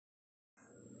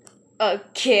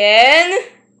again?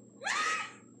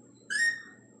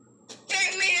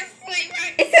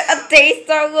 Is it a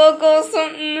Daystar logo or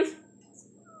something?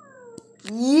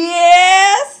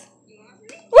 Yes!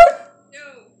 What?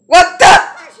 What the?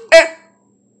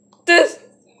 This.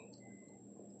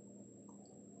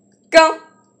 Go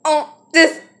on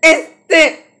this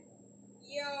instant.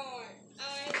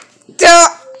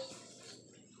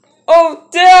 Oh,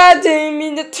 Dad, I didn't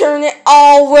mean to turn it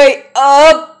all the way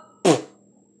up.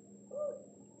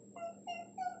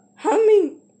 How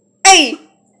many? Hey!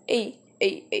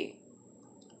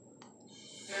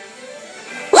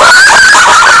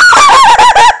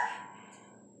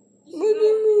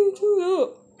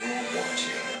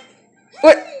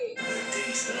 What?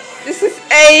 This is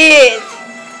 8.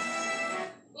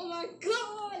 Oh my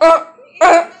god!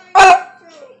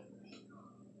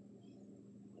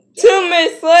 Two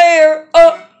minutes later.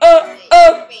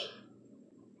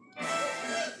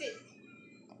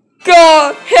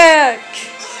 Go heck.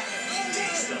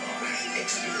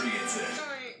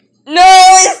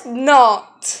 No, it's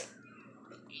not.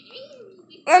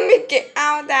 Let me get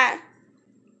out of that.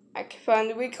 I can find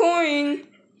the recording.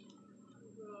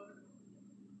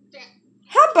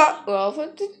 How about love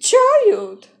of the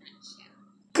child?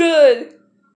 Good.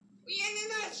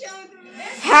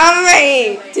 How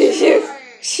many did you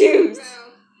choose?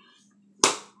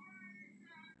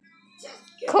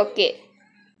 Cook it.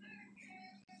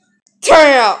 Turn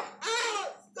it up.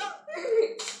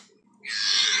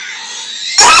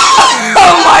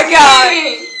 Oh my god!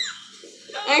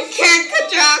 I can't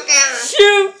control it.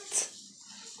 Shoot!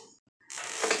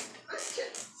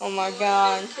 Oh my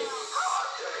god.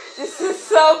 This is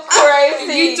so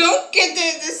crazy. You don't get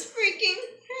this freaking.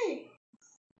 Hey,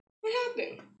 what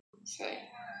happened? Sorry.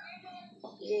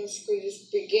 You're gonna screw this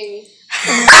beginning.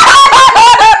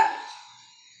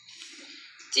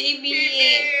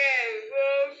 JBA.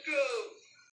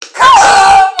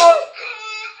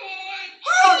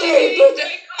 How dare you put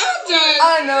that? I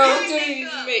know. How dare you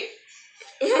make?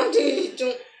 How dare you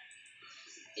don't?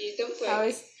 You don't play. How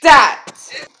is that?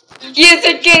 Use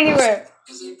it anywhere.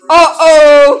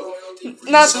 Uh-oh.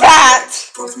 Not that.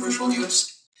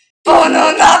 Oh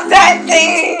no, not that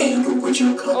thing.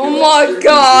 Oh my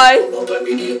god.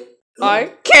 I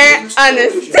can't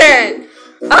understand.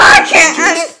 I can't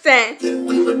understand.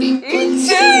 Me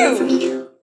too.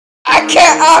 I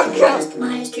can't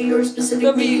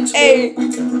W-A.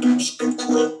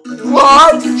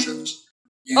 What?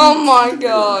 Oh my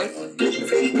god.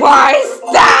 Why is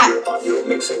that?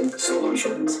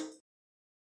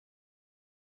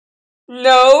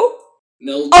 No.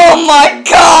 Oh my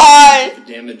god!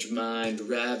 Damaged mind,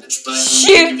 ravaged by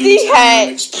Shoot the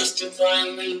head.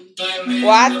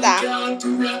 What the?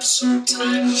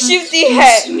 Shoot the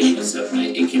head.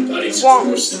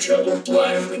 Once.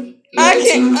 I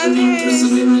can't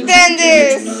understand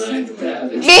this.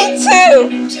 Me too.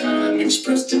 And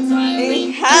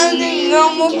how the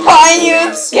normal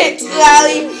pioneers get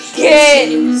rally get.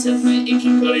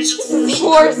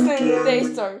 Worse than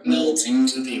Daystar.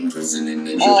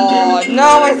 Oh,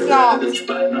 no, it's not.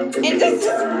 And this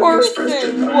is worse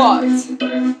than what?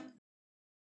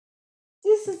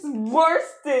 This is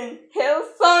worse than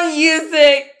Hillsong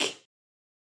Music.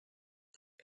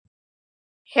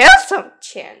 Hillsong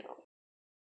channel.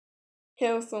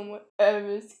 Hillsong,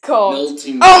 whatever it's called.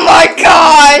 Oh my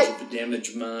god!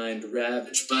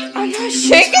 I'm not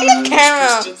shaking the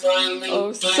camera.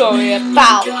 Oh, sorry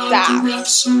about that.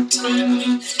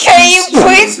 Can you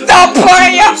please stop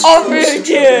playing it over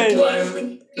again?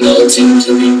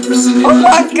 Oh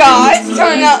my god, it's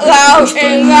turning out loud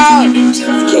and loud.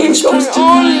 It keeps going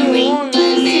on and on.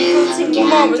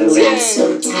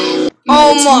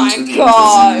 Oh my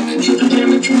god.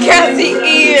 Can't see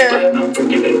ear.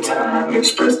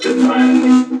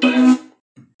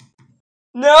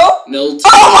 No?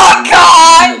 Oh my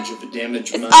god!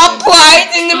 It's upright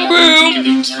in the room.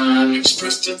 Screw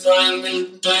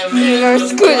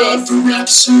this.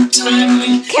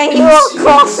 Can you walk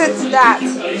closer to that?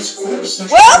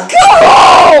 Welcome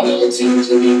home!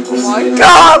 Oh my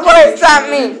god, what does that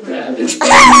mean?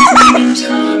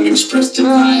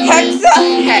 Hexa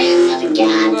heck.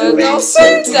 Well, don't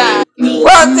say that.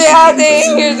 Well, they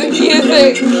hear the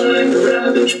music.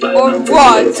 Or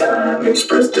what?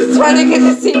 Trying to get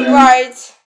the scene right.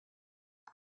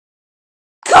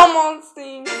 Come on,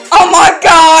 Steve. Oh my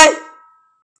god!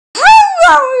 How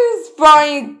long is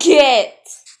Brian get?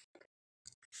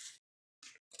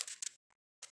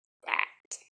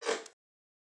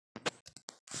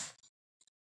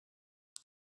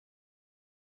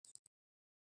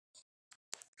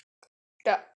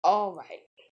 That. Alright.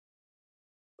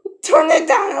 Turn it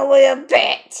down a little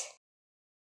bit.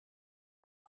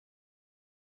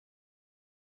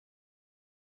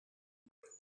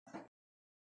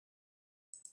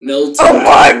 Melting Oh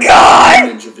my god!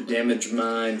 image of a damaged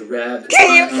mind ravaged.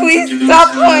 Can you please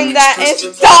stop playing that and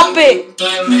stop it?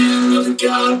 Can't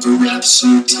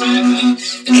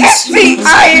see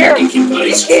iron! You can't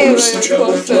even closer.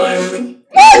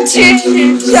 Why did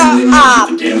you shut up?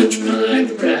 It's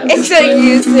the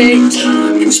music.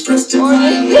 Or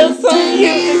the Hillsong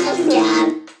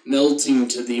music. Melting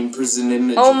to the imprisoned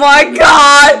image. Oh my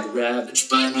god! Ravaged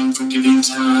by an unforgiving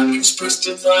time, expressed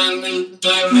divinely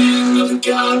by man of a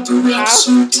god, bereft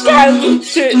so tightly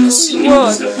in the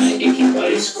sinews of my aching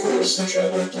body's course and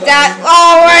travel. That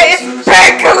always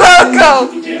Pink Loco!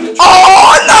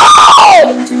 Oh no!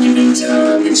 Unforgiving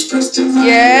time, expressed divinely.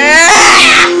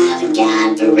 Yeah!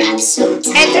 And this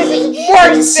is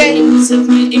worse than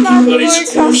Not Going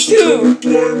Comes too.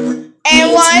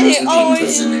 And why did it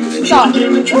always stop?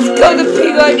 Let's go to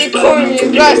P-Light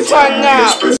recording. Let's turn now.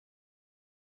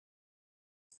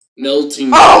 Melting.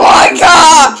 Oh my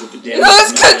god!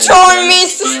 Who's controlling me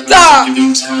to stop? Me.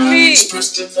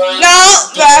 No,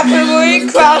 rapidly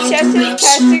cross-chested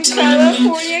casting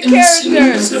California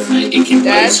characters.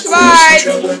 That's right.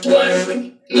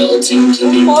 Melting to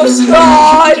the Oh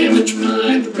god! damaged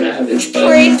mind ravaged by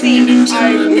Crazy. I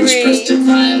agree.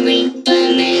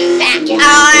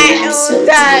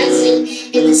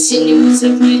 in the sinews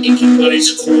of my aching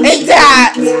body's course. It's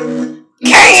that!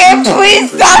 Can you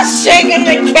please stop shaking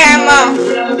the camera?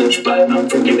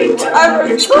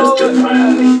 I'm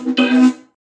recording.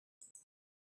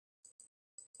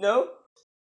 No?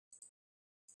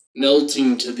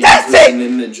 Melting to the That's it!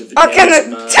 image of a I'm gonna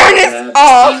turn this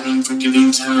off.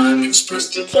 unforgiving time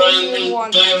expressed divinely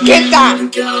Get that!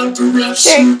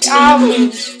 Shake out. in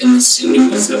the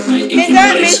sinews of my aching Did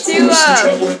that body's make you course and up?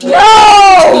 troubled blood.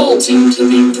 No! Melting to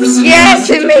the imprisoned Yes,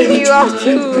 it made you up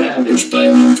too. ravaged by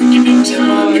an unforgiving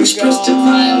time expressed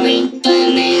divinely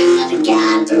Of a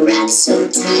god, bereft so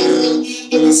tightly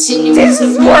in the sinews This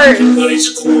is worse. body's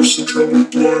course and troubled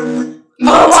blood.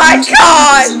 Oh my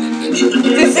god!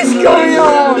 This is going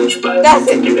on. That's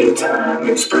it.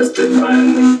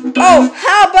 Oh,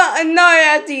 how about another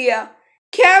idea?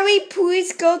 Can we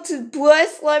please go to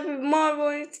Bless Library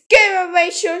Marvel, get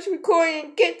away show's recording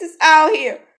and get this out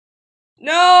here?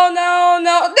 No, no,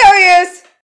 no. There he is.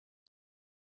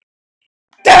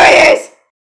 There he is.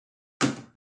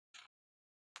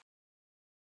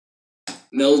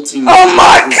 Melting. Oh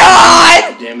my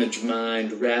god! Damaged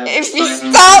mind ravaged. If you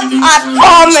stop, I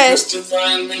promise.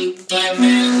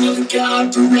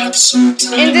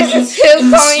 And this is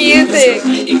Hillsong music.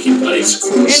 And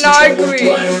I agree.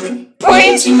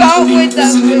 Please start with the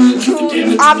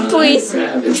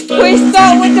please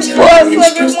start with the Bless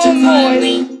Library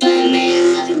Marvel.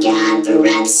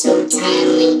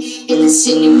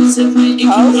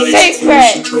 Oh,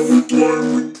 secret.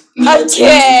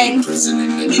 Again.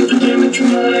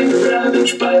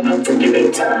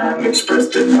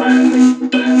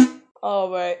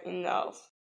 Alright, enough.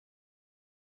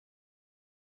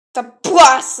 The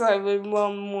Blast Library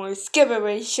one more skip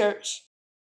away church.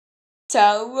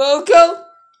 Tell local,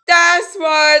 that's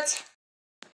what.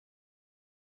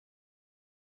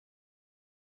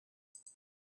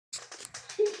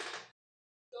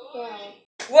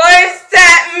 What does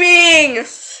that mean?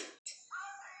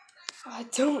 I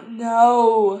don't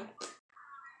know.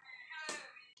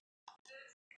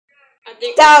 I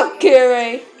think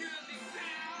Valkyrie.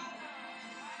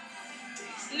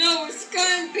 no, it's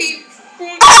gonna be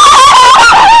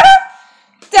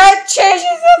That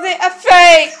changes the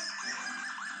effect.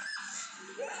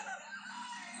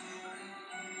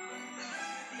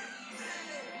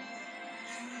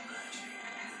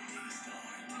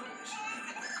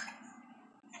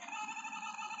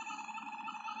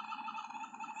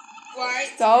 right.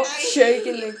 Stop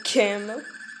shaking the camera.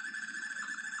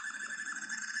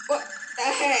 What the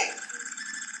heck?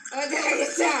 What the heck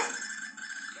is that?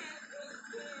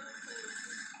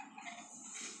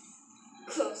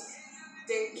 Close.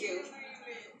 Thank you.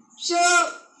 Shut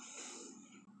up.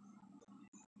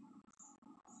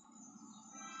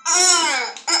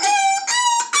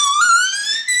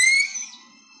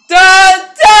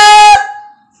 Da da.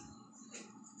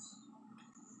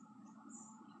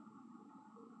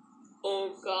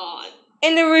 Oh God.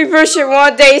 In the reversion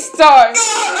one day starts.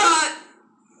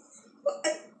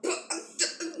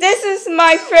 This is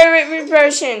my favorite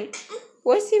reversion.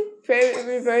 What's your favorite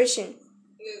reversion?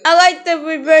 I like the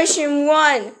reversion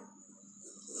 1.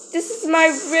 This is my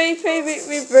really favorite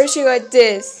reversion like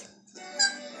this.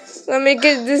 Let me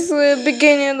get this little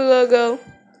beginning logo.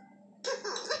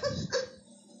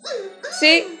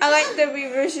 See? I like the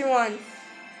reversion 1.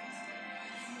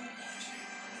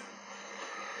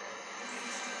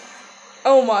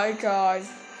 Oh my god.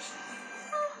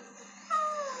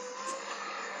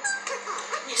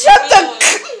 Shut the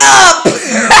up!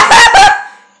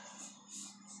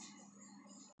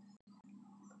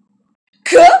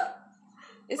 K?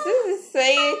 Is this a C?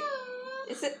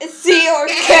 Is it a C or a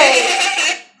K?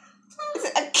 Is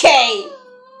it a K?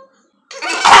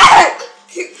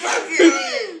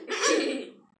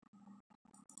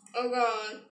 Oh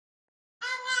god.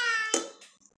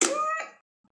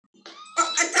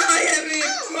 Oh, I thought I had me a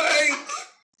break.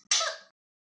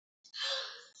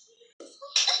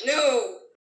 No.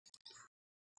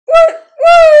 What?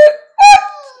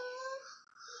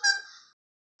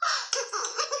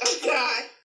 Oh god.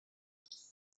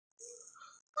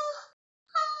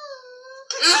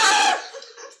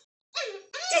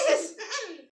 Jesus.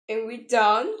 Are we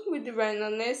done with the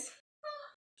randomness?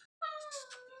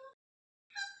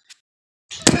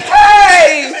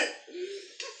 Hey!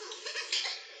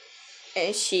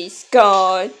 And she's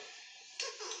gone.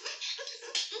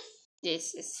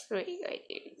 This is really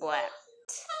wet.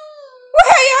 Well,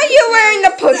 hey, are you wearing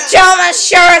a pajama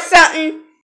shirt or something?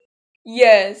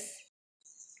 Yes.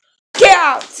 Get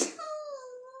out!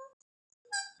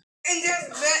 And there's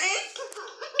nothing?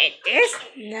 It is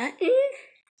nothing.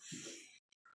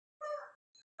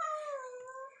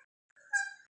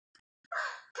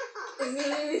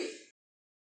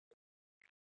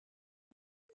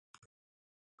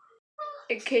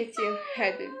 In case you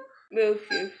hadn't moved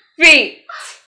your feet.